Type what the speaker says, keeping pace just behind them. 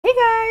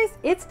Hey guys,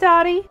 it's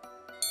Dottie.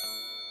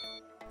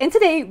 And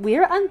today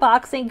we're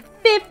unboxing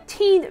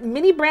 15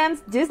 mini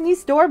brands Disney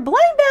store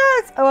blind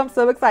bags. Oh, I'm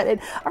so excited.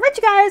 All right,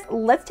 you guys,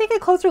 let's take a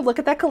closer look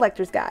at that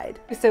collector's guide.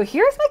 So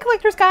here's my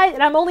collector's guide,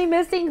 and I'm only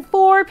missing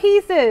 4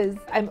 pieces.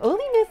 I'm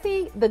only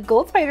missing the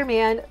gold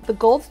Spider-Man, the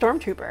gold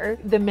Stormtrooper,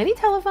 the mini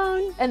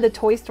telephone, and the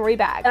Toy Story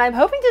bag. And I'm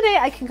hoping today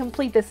I can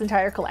complete this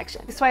entire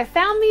collection. So I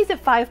found these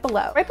at Five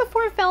Below. Right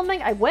before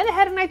filming, I went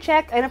ahead and I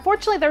checked, and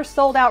unfortunately they're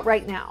sold out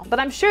right now, but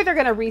I'm sure they're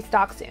gonna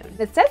restock soon.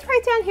 It says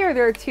right down here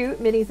there are 2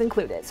 minis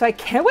included. So I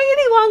can't wait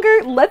any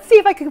longer. Let's see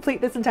if I can complete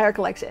this entire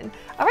collection.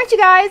 All right, you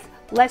guys,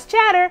 less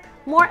chatter,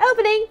 more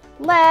opening.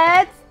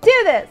 Let's do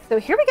this. So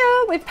here we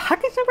go with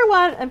package number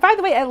 1. And by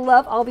the way, I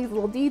love all these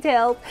little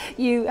details.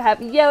 You have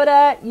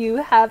Yoda, you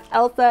have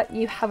Elsa,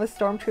 you have a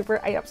Stormtrooper.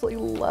 I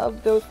absolutely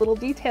love those little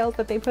details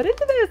that they put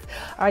into this.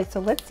 All right, so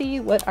let's see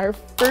what our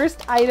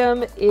first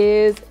item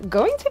is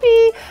going to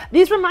be.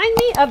 These remind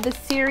me of the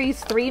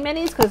Series 3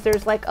 minis because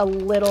there's like a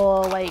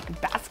little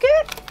like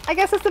basket, I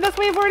guess that's the best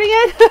way of wording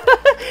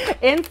it,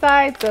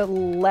 inside. So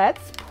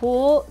let's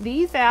pull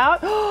these out.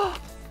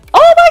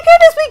 Oh my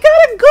goodness, we got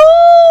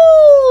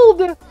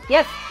a gold!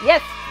 Yes,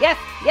 yes, yes,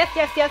 yes,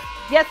 yes, yes,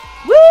 yes.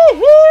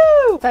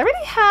 Woohoo! So I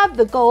already have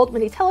the gold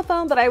mini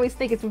telephone, but I always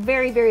think it's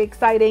very, very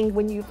exciting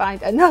when you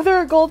find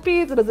another gold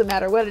piece. It doesn't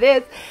matter what it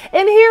is.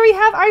 And here we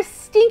have our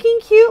stinking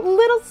cute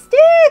little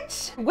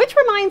Stitch, which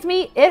reminds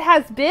me, it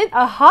has been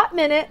a hot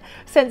minute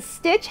since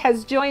Stitch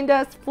has joined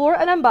us for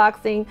an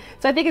unboxing.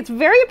 So I think it's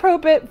very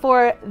appropriate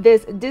for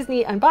this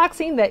Disney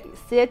unboxing that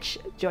Stitch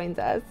joins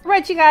us. All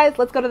right, you guys,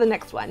 let's go to the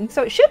next one.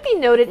 So it should be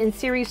noted in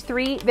Series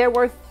 3, there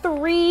were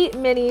 3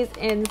 minis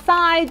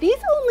inside.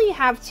 These only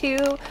have 2.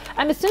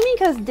 I'm assuming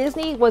because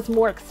Disney was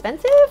more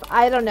expensive.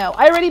 I don't know.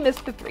 I already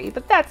missed the 3,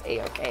 but that's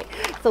a-okay.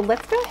 So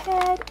let's go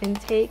ahead and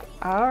take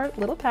our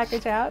little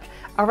package out.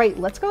 All right,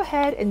 let's go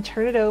ahead and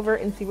turn it over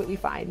and see what we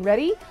find.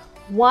 Ready?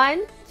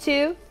 1,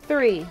 2,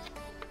 3.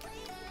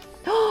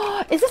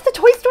 Is this the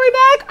Toy Story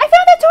bag? I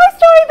found a Toy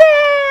Story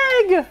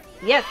bag!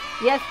 Yes,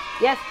 yes,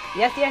 yes,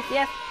 yes, yes,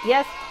 yes,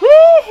 yes.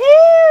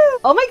 Woohoo!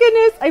 Oh my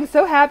goodness, I'm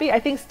so happy. I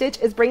think Stitch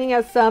is bringing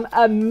us some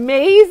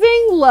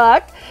amazing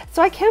luck.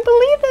 So I can't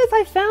believe this.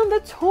 I found the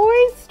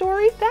Toy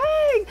Story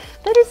bag.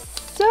 That is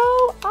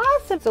so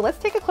awesome. So let's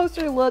take a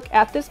closer look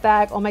at this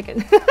bag. Oh my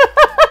goodness.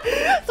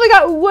 So we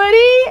got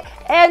Woody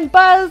and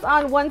Buzz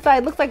on one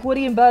side. Looks like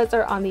Woody and Buzz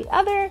are on the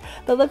other.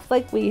 But looks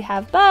like we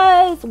have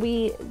Buzz,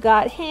 we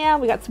got Ham,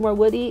 we got some more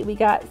Woody, we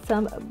got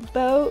some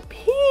Bo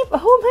Peep.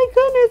 Oh my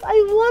goodness, I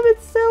love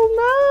it so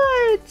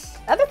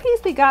much. The other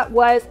piece we got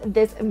was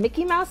this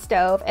Mickey Mouse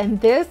stove, and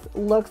this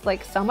looks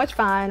like so much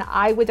fun.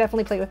 I would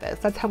definitely play with this.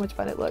 That's how much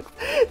fun it looks.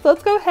 So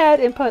let's go ahead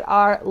and put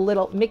our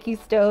little Mickey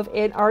stove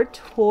in our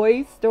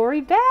Toy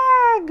Story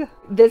bag.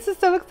 This is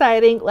so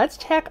exciting. Let's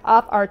check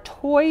off our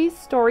Toy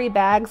Story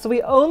bag. So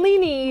we only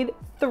need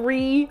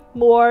 3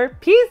 more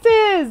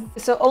pieces.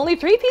 So only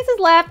 3 pieces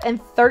left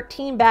and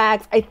 13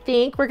 bags. I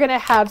think we're gonna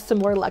have some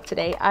more luck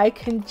today. I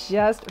can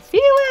just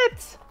feel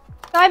it.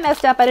 I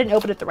messed up. I didn't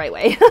open it the right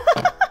way.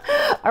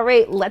 All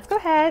right, let's go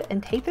ahead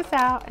and take this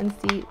out and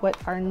see what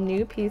our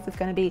new piece is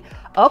going to be.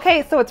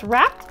 Okay, so it's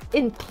wrapped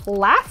in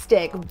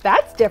plastic.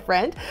 That's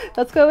different.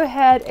 Let's go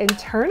ahead and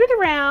turn it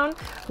around.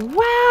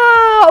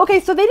 Wow. Okay,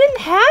 so they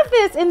didn't have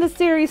this in the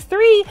Series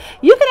 3.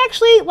 You could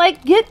actually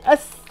like get a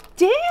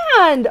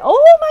stand.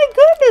 Oh my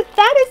goodness,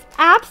 that is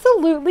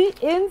absolutely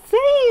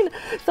insane.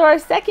 So our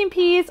second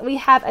piece, we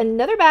have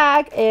another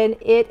bag, and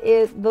it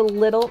is the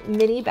little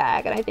mini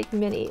bag, and I think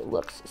Minnie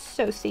looks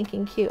so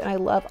stinking cute, and I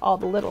love all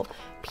the little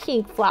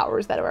pink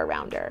flowers that are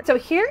around her. So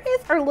here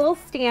is our little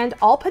stand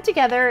all put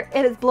together.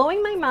 It is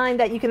blowing my mind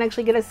that you can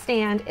actually get a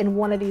stand in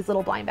one of these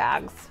little blind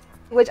bags,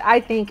 which I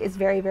think is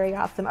very, very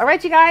awesome. All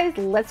right, you guys,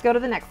 let's go to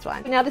the next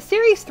one. Now the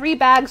Series 3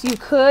 bags, you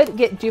could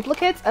get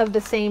duplicates of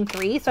the same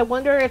 3. So I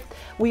wonder if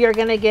we are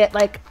gonna get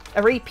like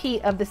a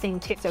repeat of the same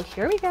 2. So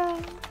here we go.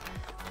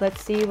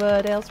 Let's see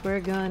what else we're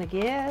gonna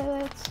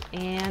get.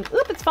 And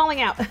oop, it's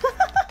falling out.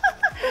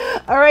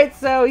 All right,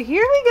 so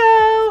here we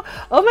go.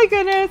 Oh my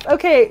goodness.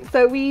 Okay,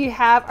 so we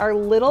have our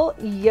little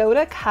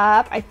Yoda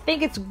cup. I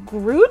think it's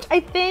Groot,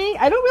 I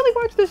think. I don't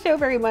really watch the show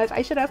very much.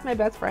 I should ask my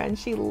best friend.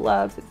 She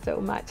loves it so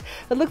much.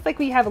 It looks like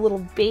we have a little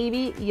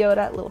baby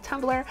Yoda, little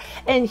tumbler.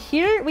 And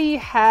here we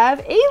have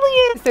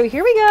Alien. So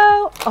here we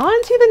go.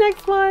 On to the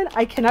next one.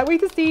 I cannot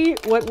wait to see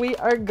what we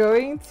are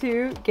going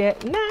to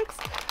get next.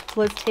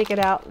 So let's take it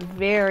out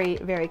very,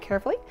 very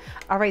carefully.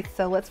 All right,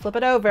 so let's flip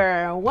it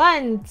over.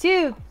 1,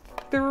 2,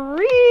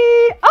 3.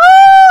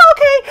 Oh,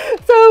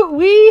 okay. So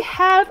we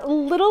have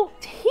little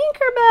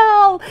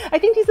Tinkerbell. I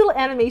think these little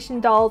animation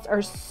dolls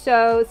are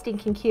so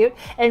stinking cute.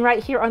 And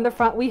right here on the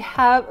front, we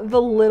have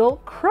the little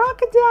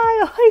crocodile.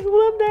 I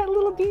love that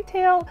little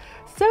detail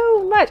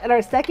so much. And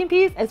our second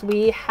piece is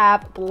we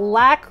have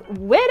Black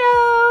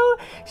Widow.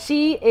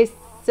 She is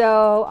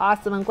so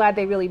awesome. I'm glad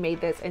they really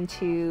made this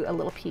into a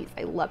little piece.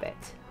 I love it.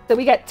 So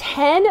we got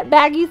 10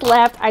 baggies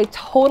left. I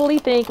totally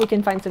think we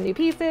can find some new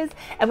pieces,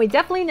 and we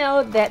definitely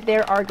know that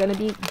there are going to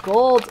be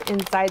gold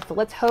inside. So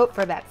let's hope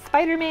for that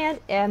Spider-Man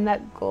and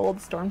that gold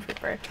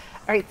Stormtrooper.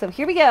 All right, so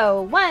here we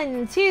go.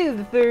 1,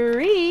 2,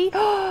 3.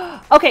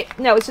 Okay,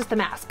 no, it's just the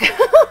mask. I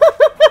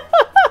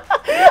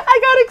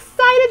got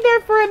excited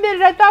there for a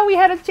minute. I thought we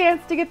had a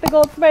chance to get the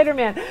gold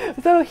Spider-Man.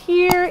 So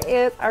here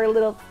is our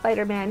little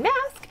Spider-Man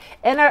mask.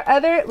 And our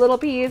other little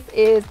piece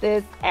is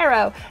this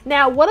arrow.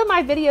 Now, one of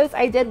my videos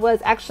I did was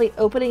actually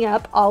opening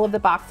up all of the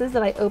boxes,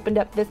 and I opened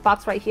up this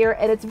box right here,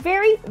 and it's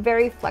very,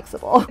 very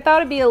flexible. I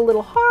thought it'd be a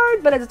little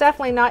hard, but it's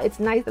definitely not. It's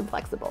nice and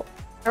flexible.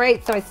 All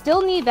right, so I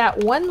still need that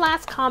one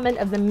last comment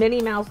of the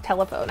Minnie Mouse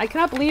telephone. I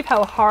cannot believe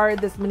how hard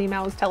this Minnie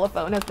Mouse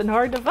telephone has been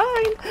hard to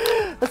find.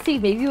 Let's see,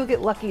 maybe we'll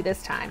get lucky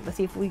this time. Let's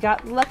see if we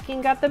got lucky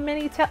and got the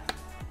mini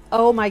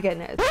Oh my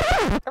goodness.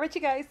 All right,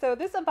 you guys, so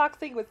this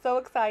unboxing was so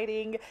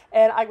exciting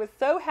and I was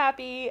so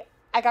happy.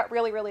 I got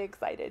really, really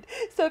excited.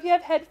 So if you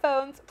have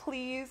headphones,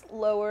 please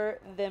lower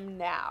them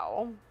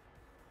now.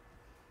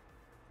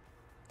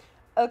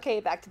 Okay,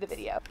 back to the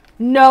video.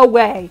 No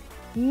way.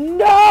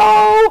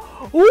 No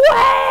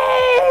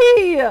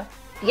way!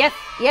 Yes,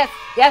 yes,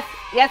 yes,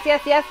 yes,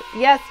 yes, yes,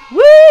 yes.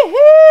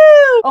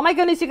 Woohoo! Oh my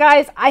goodness, you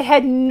guys, I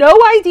had no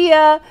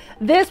idea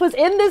this was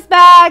in this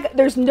bag.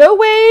 There's no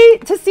way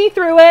to see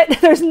through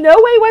it. There's no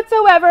way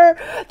whatsoever.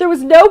 There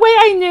was no way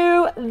I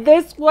knew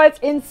this was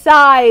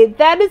inside.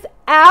 That is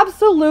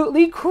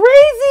absolutely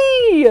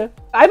crazy.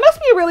 I must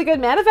be a really good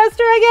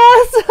manifester,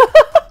 I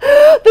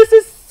guess. This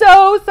is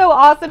so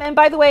awesome. And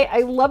by the way,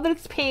 I love that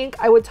it's pink.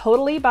 I would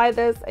totally buy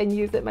this and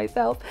use it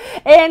myself.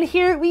 And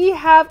here we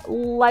have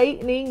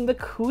Lightning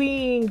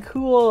McQueen.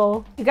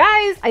 Cool. You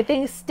guys, I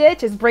think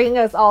Stitch is bringing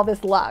us all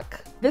this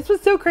luck. This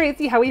was so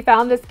crazy how we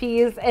found this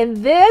piece, and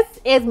this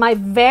is my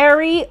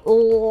very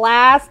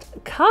last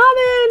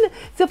common.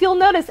 So if you'll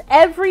notice,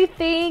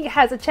 everything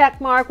has a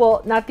check mark.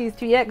 Well, not these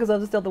two yet because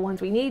those are still the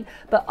ones we need,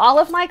 but all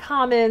of my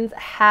commons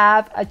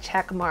have a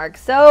check mark.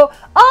 So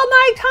all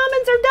my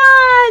commons are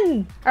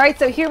done. All right,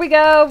 so here we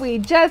go. We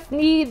just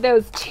need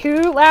those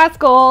 2 last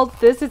golds.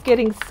 This is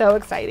getting so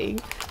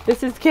exciting.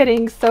 This is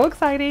getting so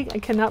exciting. I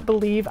cannot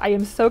believe I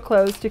am so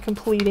close to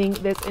completing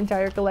this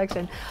entire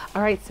collection.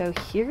 All right, so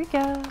here we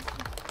go.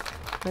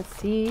 Let's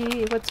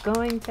see what's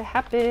going to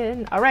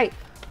happen. All right,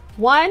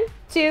 1,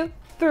 2,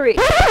 3.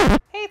 Hey,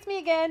 it's me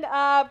again.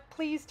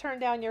 Please turn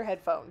down your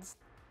headphones.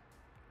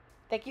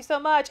 Thank you so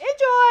much.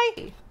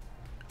 Enjoy.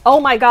 Oh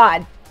my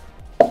God.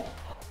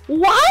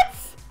 What?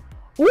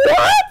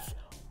 What?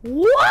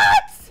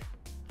 What?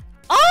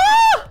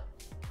 Oh!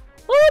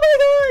 Oh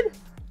my God.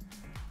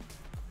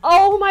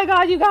 Oh my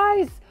God, you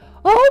guys.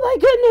 Oh my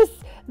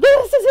goodness.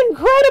 This is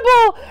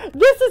incredible.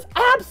 This is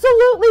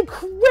absolutely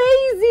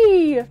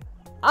crazy.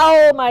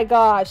 Oh my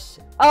gosh.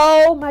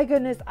 Oh my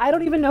goodness. I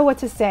don't even know what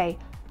to say.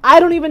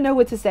 I don't even know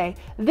what to say.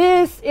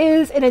 This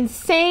is an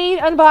insane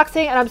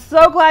unboxing, and I'm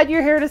so glad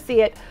you're here to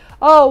see it.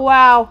 Oh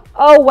wow.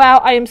 Oh wow.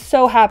 I am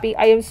so happy.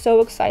 I am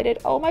so excited.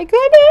 Oh my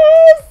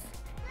goodness.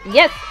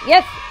 Yes,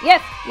 yes,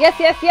 yes, yes,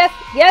 yes, yes,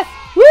 yes.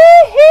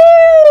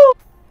 Woohoo!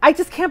 I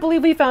just can't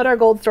believe we found our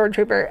gold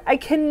Stormtrooper. I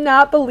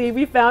cannot believe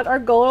we found our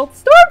gold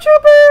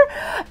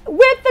Stormtrooper.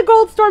 With the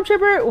gold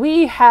Stormtrooper,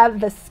 we have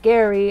the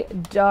scary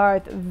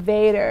Darth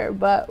Vader,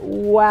 but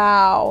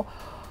wow.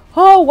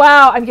 Oh,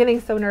 wow. I'm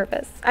getting so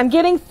nervous. I'm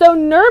getting so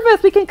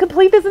nervous. We can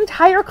complete this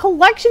entire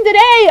collection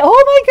today.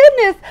 Oh my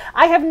goodness.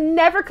 I have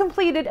never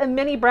completed a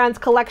Mini Brands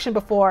collection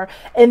before,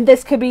 and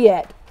this could be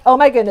it. Oh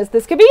my goodness,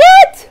 this could be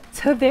it!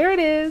 So there it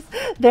is.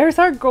 There's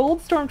our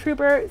gold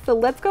Stormtrooper. So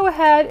let's go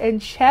ahead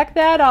and check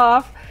that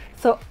off.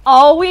 So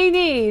all we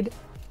need,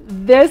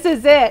 this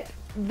is it.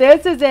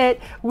 This is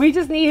it. We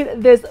just need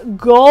this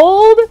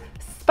gold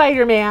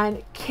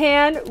Spider-Man.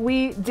 Can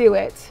we do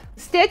it?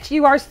 Stitch,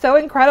 you are so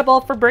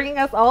incredible for bringing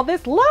us all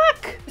this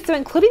luck. So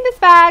including this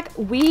bag,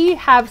 we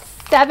have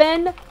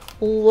 7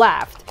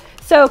 left.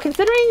 So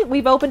considering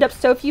we've opened up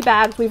so few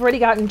bags, we've already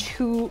gotten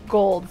 2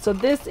 gold. So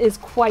this is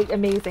quite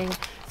amazing.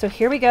 So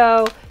here we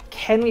go.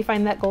 Can we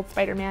find that gold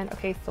Spider-Man?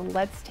 Okay, so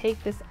let's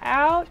take this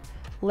out.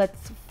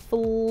 Let's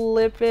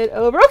flip it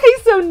over. Okay,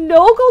 so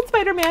no gold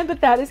Spider-Man,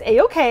 but that is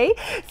a-okay.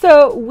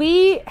 So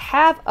we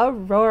have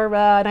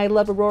Aurora, and I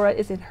love Aurora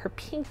is in her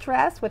pink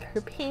dress with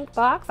her pink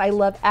box. I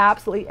love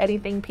absolutely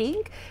anything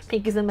pink.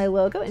 Pink is in my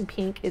logo, and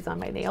pink is on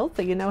my nails,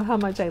 so you know how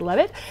much I love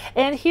it.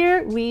 And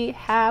here we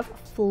have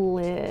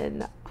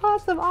Flynn.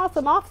 Awesome,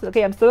 awesome, awesome.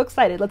 Okay, I'm so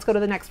excited. Let's go to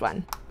the next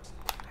one.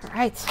 All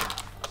right,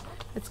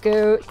 let's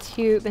go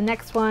to the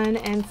next one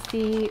and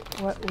see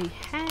what we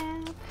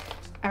have.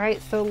 All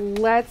right, so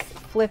let's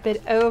flip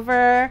it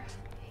over.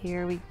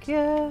 Here we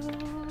go.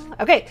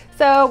 Okay,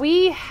 so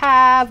we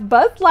have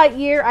Buzz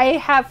Lightyear. I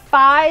have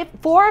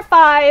 4 or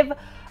 5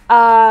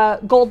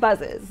 gold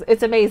buzzes.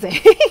 It's amazing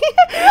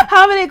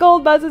how many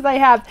gold buzzes I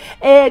have.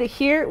 And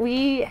here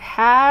we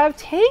have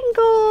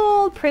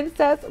Tangled,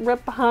 Princess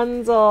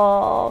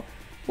Rapunzel.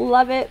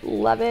 Love it,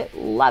 love it,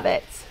 love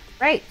it.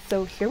 Right,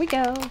 so here we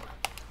go.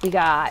 We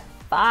got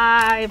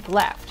 5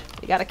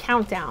 left. We got a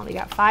countdown. We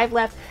got 5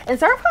 left. And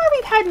so far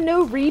we've had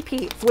no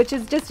repeats, which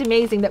is just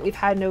amazing that we've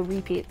had no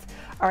repeats.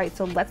 All right,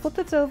 so let's flip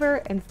this over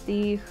and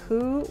see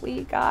who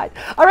we got.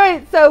 All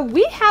right, so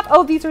we have,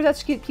 oh, these are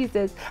such cute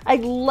pieces. I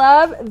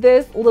love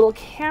this little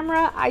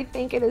camera. I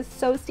think it is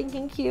so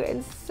stinking cute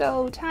and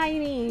so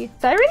tiny.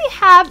 So I already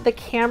have the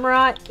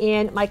camera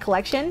in my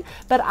collection,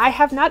 but I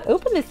have not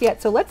opened this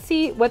yet. So let's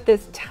see what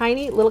this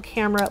tiny little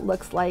camera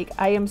looks like.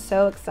 I am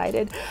so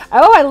excited.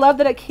 Oh, I love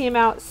that it came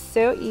out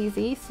so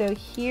easy. So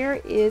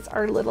here is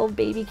our little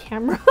baby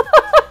camera.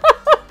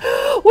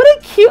 What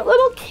a cute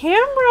little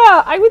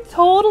camera. I would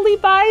totally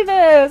buy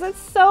this. It's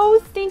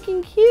so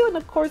stinking cute. And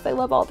of course, I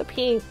love all the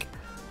pink.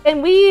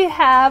 And we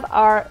have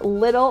our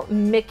little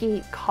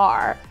Mickey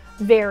car.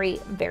 Very,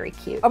 very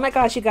cute. Oh my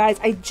gosh, you guys,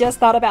 I just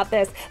thought about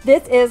this.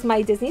 This is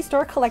my Disney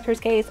Store collector's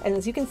case. And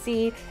as you can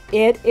see,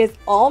 it is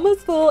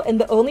almost full.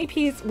 And the only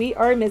piece we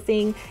are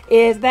missing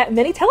is that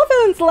mini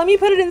telephone. So let me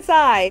put it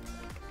inside.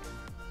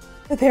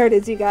 There it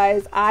is, you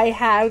guys. I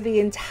have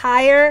the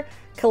entire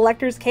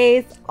collector's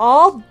case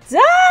all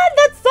done.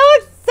 That's so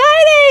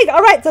exciting.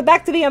 All right, so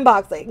back to the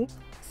unboxing.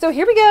 So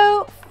here we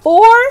go.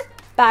 4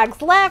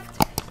 bags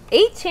left,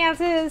 8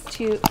 chances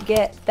to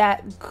get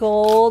that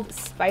gold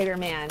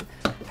Spider-Man.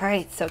 All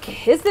right, so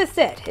is this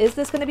it? Is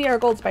this going to be our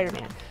gold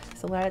Spider-Man?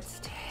 So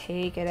let's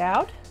take it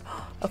out.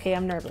 Okay,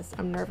 I'm nervous.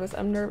 No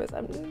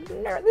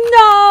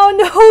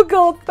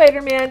gold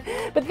Spider-Man.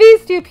 But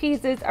these 2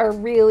 pieces are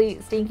really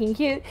stinking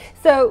cute.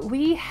 So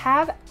we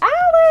have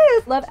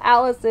Alice. Love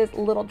Alice's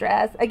little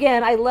dress.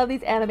 Again, I love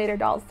these animator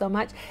dolls so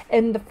much.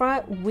 In the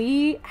front,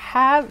 we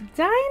have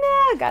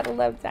Dinah. Gotta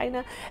love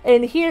Dinah.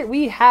 And here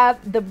we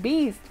have the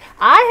Beast.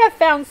 I have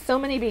found so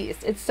many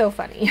beasts. It's so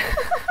funny.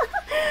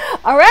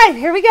 All right,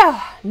 here we go.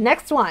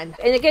 Next one.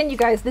 And again, you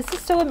guys, this is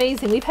so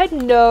amazing. We've had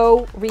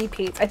no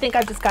repeats. I think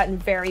I've just gotten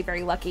very,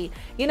 very lucky.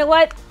 You know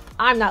what?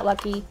 I'm not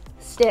lucky.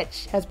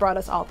 Stitch has brought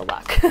us all the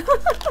luck.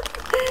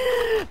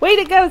 Way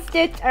to go,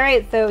 Stitch. All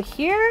right, so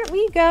here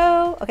we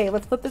go. Okay,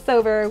 let's flip this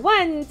over.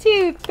 1,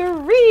 2,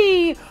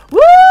 3. Woo!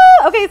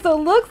 Okay, so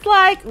it looks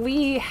like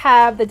we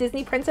have the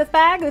Disney Princess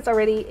bag. This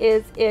already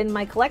is in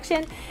my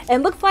collection.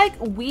 And looks like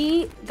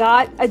we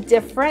got a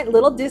different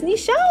little Disney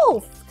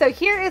shelf. So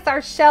here is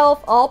our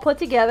shelf all put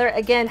together.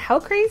 Again, how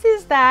crazy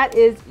is that?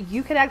 Is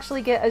you could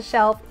actually get a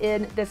shelf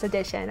in this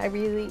edition. I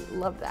really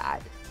love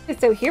that.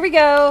 So here we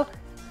go.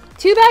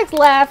 2 bags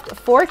left,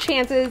 4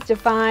 chances to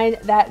find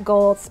that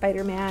gold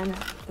Spider-Man.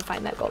 I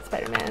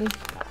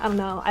don't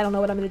know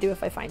what I'm gonna do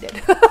if I find it.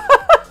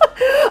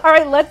 All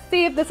right, let's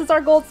see if this is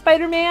our gold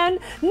Spider-Man.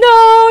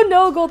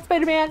 No gold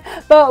Spider-Man,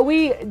 but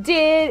we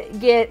did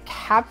get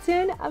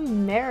Captain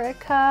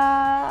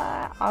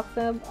America.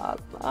 Awesome.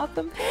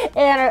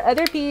 And our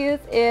other piece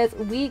is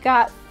we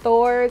got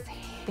Thor's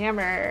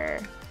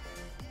hammer.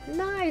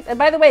 Nice. And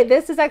by the way,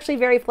 this is actually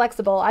very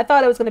flexible. I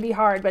thought it was going to be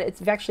hard, but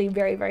it's actually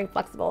very, very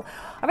flexible.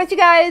 All right, you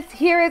guys,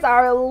 here is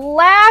our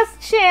last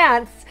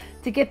chance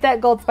to get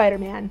that gold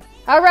Spider-Man.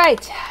 All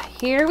right,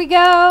 here we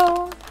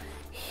go.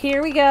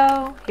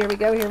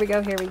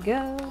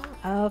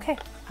 Okay,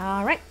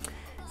 all right.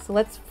 So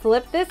let's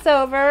flip this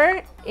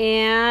over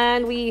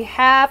and we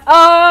have,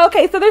 oh,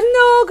 okay, so there's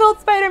no gold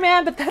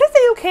Spider-Man, but that is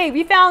okay.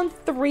 We found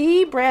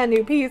 3 brand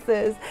new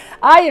pieces.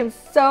 I am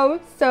so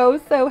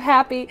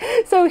happy.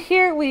 So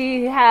here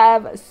we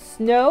have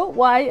Snow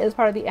White as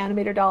part of the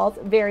animator dolls.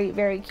 Very,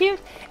 very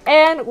cute.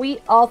 And we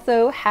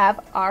also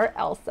have our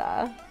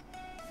Elsa.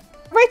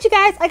 All right, you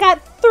guys, I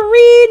got 3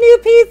 new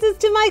pieces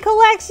to my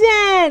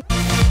collection.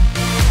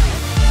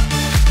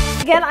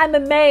 Again, I'm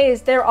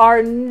amazed there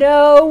are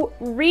no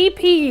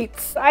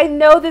repeats. I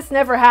know this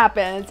never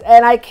happens,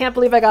 and I can't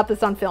believe I got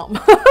this on film.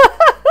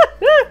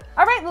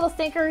 All right, little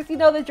stinkers, you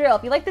know the drill.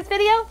 If you like this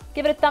video,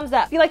 give it a thumbs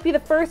up. If you'd like to be the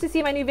first to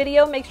see my new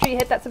video, make sure you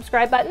hit that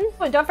subscribe button.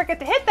 And don't forget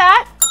to hit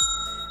that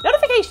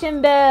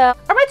notification bell.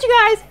 All right, you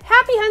guys,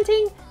 happy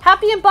hunting,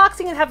 happy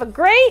unboxing, and have a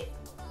great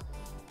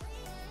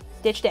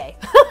Stitch day.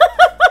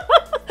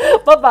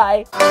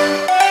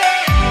 Bye-bye.